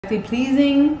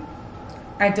Pleasing,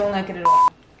 I don't like it at all.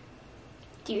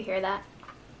 Do you hear that?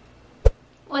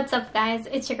 What's up, guys?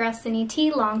 It's your girl Momma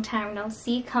Tee, long time no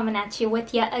see, coming at you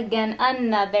with yet again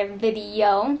another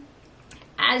video.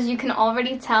 As you can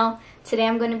already tell, today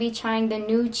I'm going to be trying the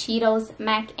new Cheetos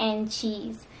Mac N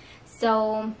Cheese.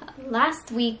 So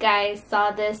last week I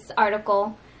saw this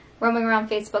article roaming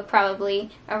around Facebook, probably,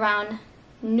 around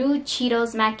new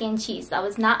Cheetos Mac N Cheese that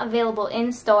was not available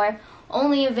in store,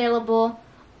 only available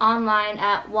online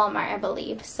at Walmart, I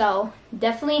believe. So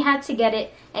definitely had to get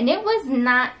it, and it was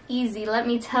not easy, let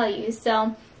me tell you.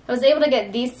 So I was able to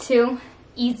get these two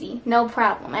easy, no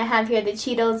problem. I have here the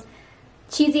Cheetos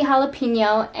Cheesy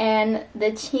Jalapeno and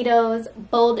the Cheetos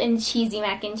Bold and Cheesy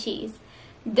Mac and Cheese.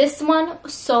 This one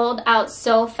sold out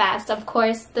so fast. Of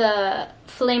course, the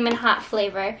Flamin' Hot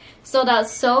flavor sold out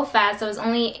so fast. I was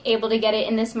only able to get it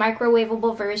in this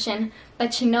microwavable version,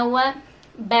 but you know what?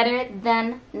 Better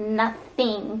than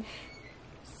nothing.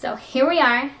 So here we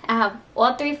are. I have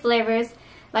all three flavors.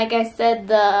 Like I said,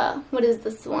 what is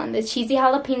this one? The cheesy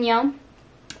jalapeno.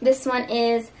 This one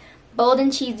is bold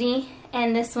and cheesy,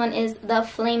 and this one is the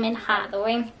Flamin' Hot. The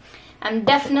way I'm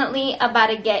definitely about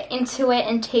to get into it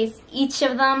and taste each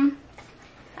of them.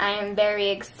 I am very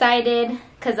excited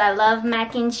because I love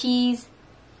mac and cheese.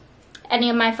 Any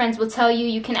of my friends will tell you,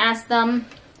 you can ask them.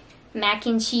 Mac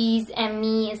and cheese and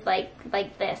me is like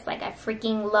this. Like, I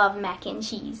freaking love mac and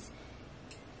cheese.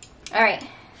 Alright,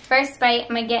 first bite,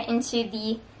 I'm going to get into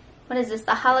the, what is this,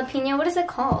 the jalapeno? What is it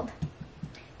called?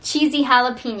 Cheesy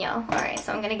jalapeno. Alright,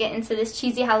 so I'm going to get into this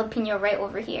cheesy jalapeno right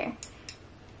over here.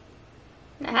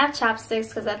 And I have chopsticks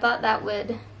because I thought that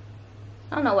would,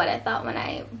 I don't know what I thought when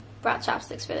I brought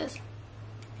chopsticks for this.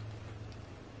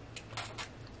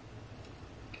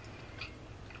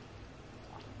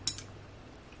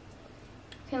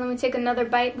 Okay, let me take another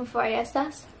bite before I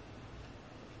assess.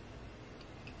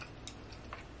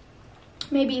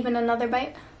 Maybe even another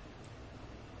bite.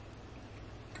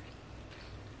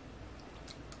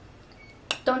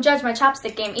 Don't judge my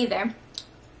chopstick game either.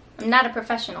 I'm not a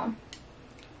professional.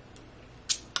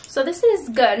 So this is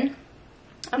good.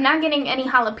 I'm not getting any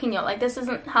jalapeno. Like, this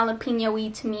isn't jalapeno-y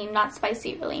to me, not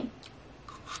spicy really.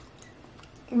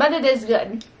 But it is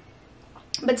good.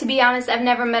 But to be honest, I've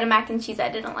never met a mac and cheese I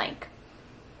didn't like.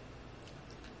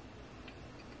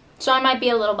 So I might be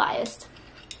a little biased.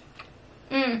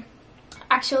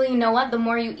 Actually, you know what? The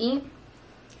more you eat,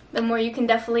 the more you can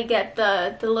definitely get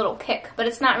the little kick. But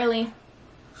it's not really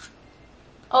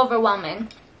overwhelming.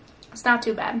 It's not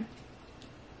too bad.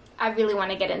 I really want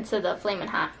to get into the Flamin'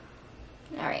 Hot.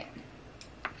 Alright.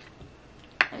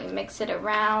 Let me mix it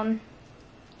around.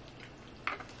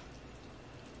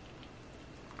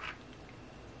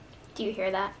 Do you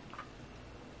hear that?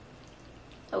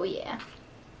 Oh yeah.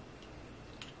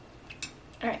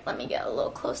 Alright, let me get a little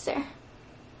closer.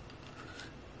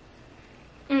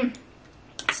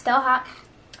 Still hot.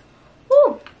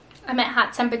 Woo! I meant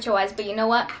hot temperature-wise, but you know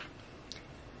what?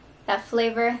 That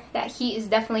flavor, that heat is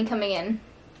definitely coming in.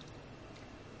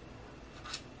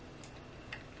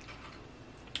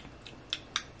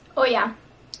 Oh yeah.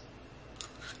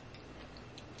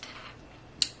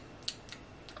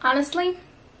 Honestly,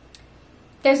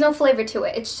 there's no flavor to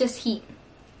it. It's just heat.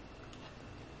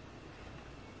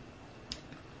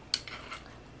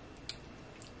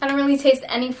 I don't really taste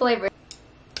any flavor.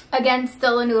 Again,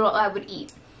 still a noodle I would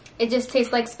eat. It just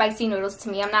tastes like spicy noodles to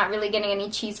me. I'm not really getting any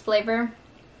cheese flavor.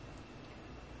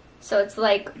 So it's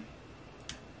like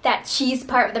that cheese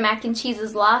part of the mac and cheese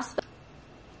is lost.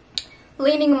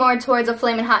 Leaning more towards a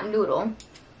Flamin' Hot noodle.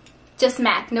 Just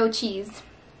mac, no cheese.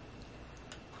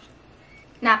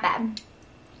 Not bad.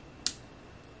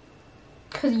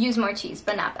 Could use more cheese,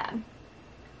 but not bad.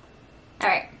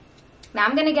 Alright. Now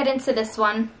I'm going to get into this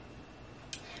one,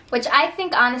 which I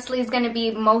think honestly is going to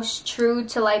be most true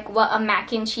to like what a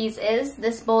mac and cheese is,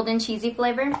 this bold and cheesy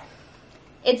flavor.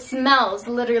 It smells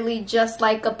literally just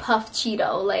like a puffed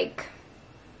Cheeto, like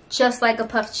just like a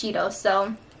puffed Cheeto.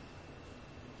 So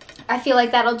I feel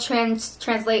like that'll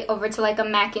translate over to like a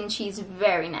mac and cheese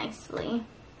very nicely.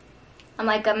 I'm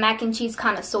like a mac and cheese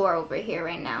connoisseur over here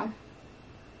right now.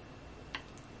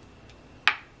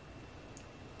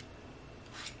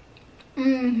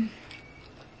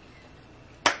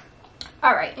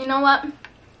 Alright, you know what?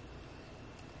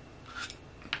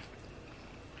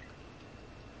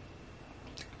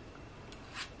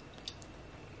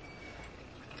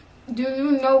 Do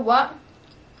you know what?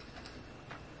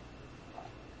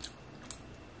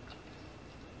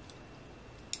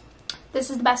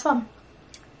 This is the best one.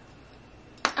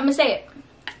 I'm gonna say it.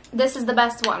 This is the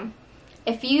best one.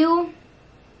 If you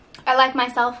are like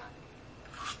myself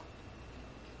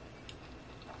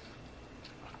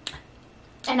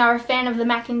and are a fan of the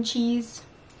mac and cheese,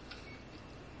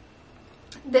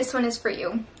 this one is for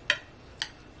you.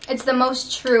 It's the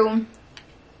most true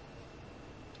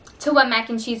to what mac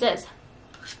and cheese is.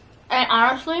 And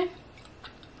honestly,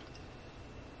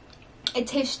 it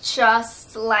tastes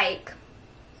just like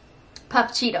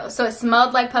puffed Cheetos. So it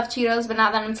smelled like puffed Cheetos, but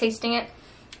now that I'm tasting it,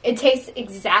 it tastes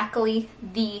exactly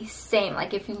the same.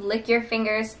 Like if you lick your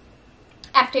fingers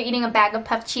after eating a bag of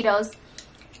puffed Cheetos,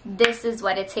 this is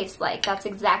what it tastes like. That's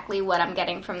exactly what I'm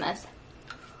getting from this.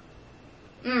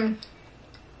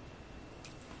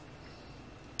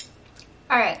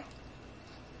 Alright.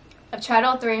 I've tried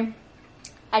all three.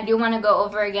 I do want to go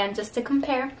over again just to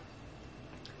compare.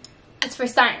 It's for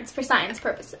science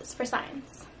purposes, for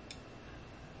science.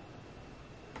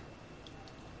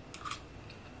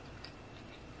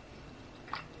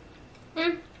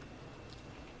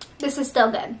 This is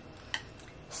still good.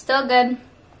 Still good.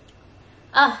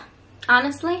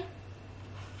 Honestly,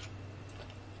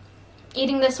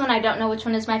 eating this one, I don't know which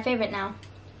one is my favorite now.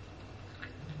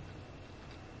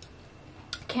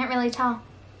 Can't really tell.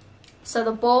 So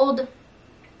the bold,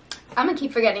 I'm gonna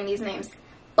keep forgetting these names.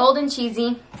 Bold and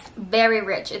cheesy, very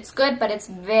rich. It's good, but it's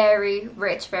very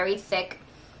rich, very thick.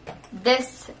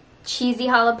 This cheesy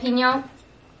jalapeno,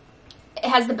 it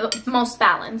has the most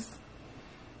balance.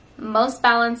 Most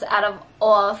balance out of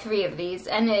all three of these,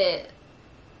 and it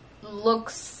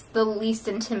looks the least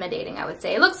intimidating, I would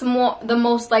say. It looks the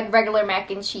most like regular mac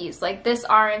and cheese. Like this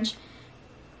orange,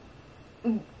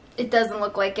 it doesn't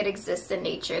look like it exists in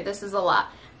nature. This is a lot.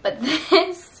 But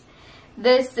this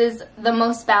is the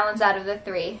most balanced out of the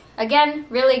three. Again,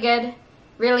 really good,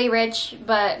 really rich,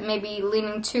 but maybe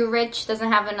leaning too rich.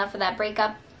 Doesn't have enough of that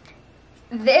breakup.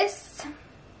 This,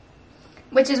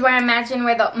 which is where I imagine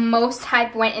where the most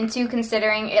hype went into,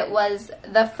 considering it was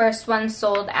the first one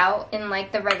sold out in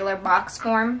like the regular box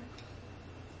form.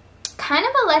 Kind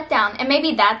of a letdown, and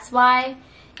maybe that's why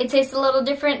it tastes a little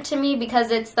different to me, because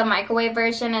it's the microwave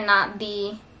version and not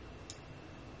the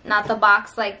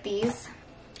box like these.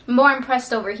 More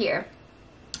impressed over here,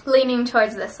 leaning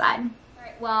towards this side.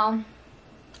 Alright, well,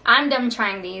 I'm done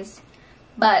trying these,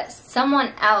 but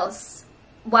someone else,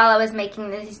 while I was making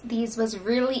these was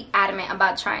really adamant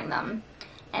about trying them.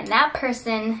 And that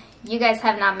person, you guys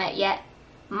have not met yet,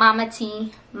 Momma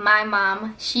Tee, my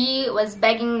mom. She was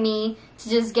begging me to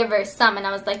just give her some, and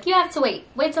I was like, you have to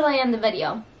wait till I end the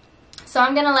video. So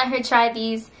I'm gonna let her try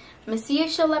these. I'm gonna see if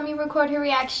she'll let me record her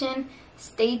reaction.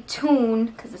 Stay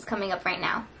tuned, because it's coming up right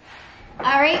now.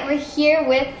 Alright, we're here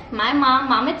with my mom,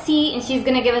 Momma Tee, and she's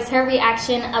gonna give us her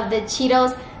reaction of the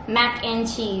Cheetos Mac N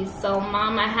Cheese. So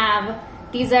mom, I have,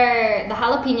 these are the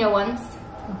jalapeno ones.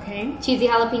 Okay. Cheesy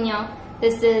jalapeno.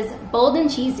 This is bold and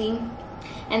cheesy,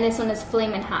 and this one is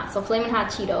Flamin' Hot. So Flamin' Hot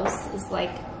Cheetos is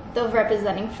like the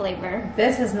representing flavor.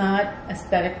 This is not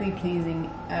aesthetically pleasing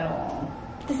at all.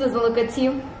 This doesn't look good to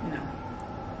you? No.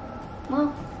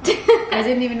 Well. I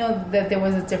didn't even know that there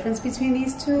was a difference between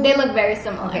these two. They look very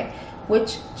similar. Okay.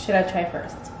 Which should I try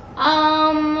first?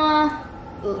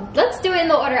 Let's do it in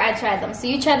the order I tried them. So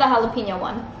you tried the jalapeno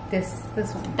one. This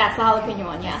one. That's the jalapeno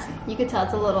one, yeah. You could tell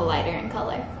it's a little lighter in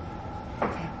color.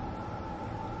 Okay.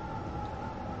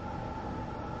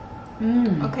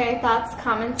 Okay, thoughts,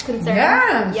 comments, concerns?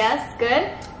 Yes. Yes,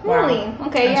 good? Wow. Really?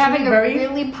 Okay, you're having a very...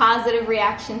 really positive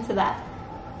reaction to that.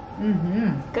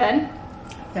 Good?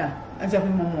 Yeah, I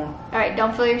definitely want more. Alright,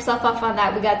 don't fill yourself up on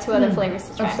that. We got two other flavors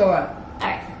to try. So what?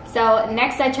 Alright, so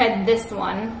next I tried this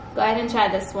one. Go ahead and try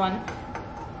this one.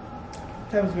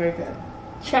 That was very good.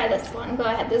 Try this one. Go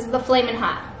ahead. This is the Flamin'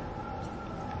 Hot.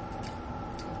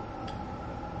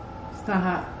 It's not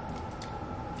hot.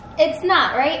 It's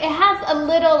not, right? It has a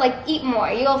little, like, eat more.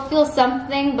 You'll feel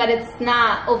something, but it's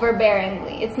not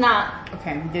overbearingly. It's not.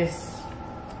 Okay, this,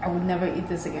 I would never eat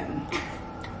this again.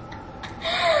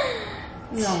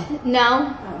 No. No?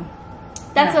 No.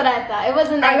 That's what I thought. It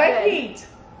wasn't that good. I like heat.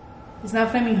 It's not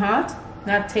flaming hot,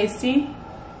 not tasty.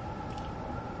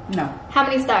 No. How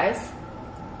many stars?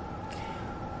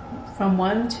 From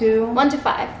 1 to... 1 to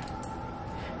 5.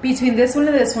 Between this one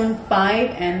and this one, 5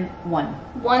 and 1.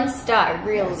 1 star,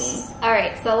 really. Yes.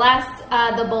 Alright, so last,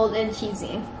 the bold and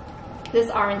cheesy. This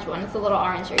orange one. It's a little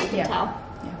oranger, you can tell.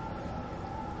 Yeah.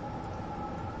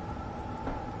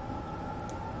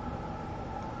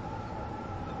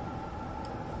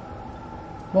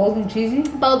 Bold and cheesy?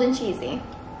 Bold and cheesy.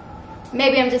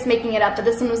 Maybe I'm just making it up, but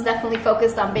this one was definitely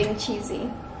focused on being cheesy.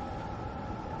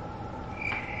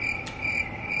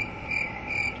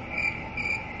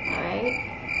 Alright.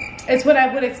 It's what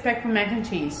I would expect from mac and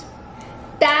cheese.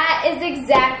 That is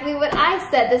exactly what I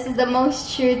said. This is the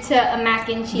most true to a mac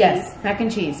and cheese. Yes, mac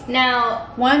and cheese.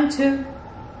 Now, 1, 2,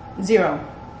 0.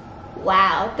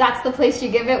 Wow, that's the place you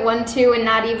give it, 1, 2, and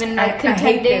not even like contending.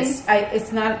 I hate this.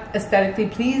 It's not aesthetically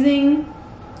pleasing.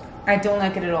 I don't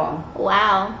like it at all.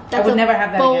 Wow, that's I would never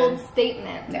have that bold again.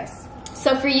 statement. Yes.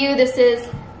 So for you, this is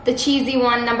the cheesy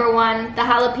one, number 1, the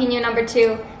jalapeno, number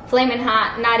 2, Flamin'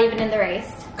 Hot, not even in the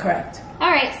race. Correct.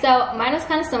 All right, so mine was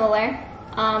kind of similar.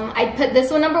 I put this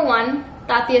one number 1.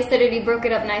 Thought the acidity broke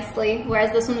it up nicely,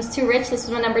 whereas this one was too rich. This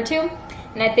was my number 2.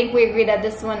 And I think we agree that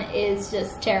this one is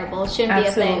just terrible. Shouldn't be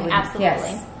a thing. Absolutely.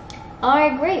 Yes. All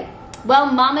right, great.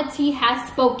 Well, Momma Tee has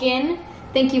spoken.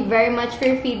 Thank you very much for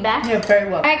your feedback. You're very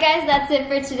welcome. All right, guys, that's it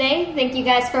for today. Thank you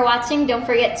guys for watching. Don't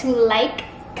forget to like,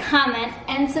 comment,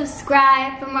 and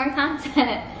subscribe for more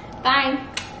content. Bye.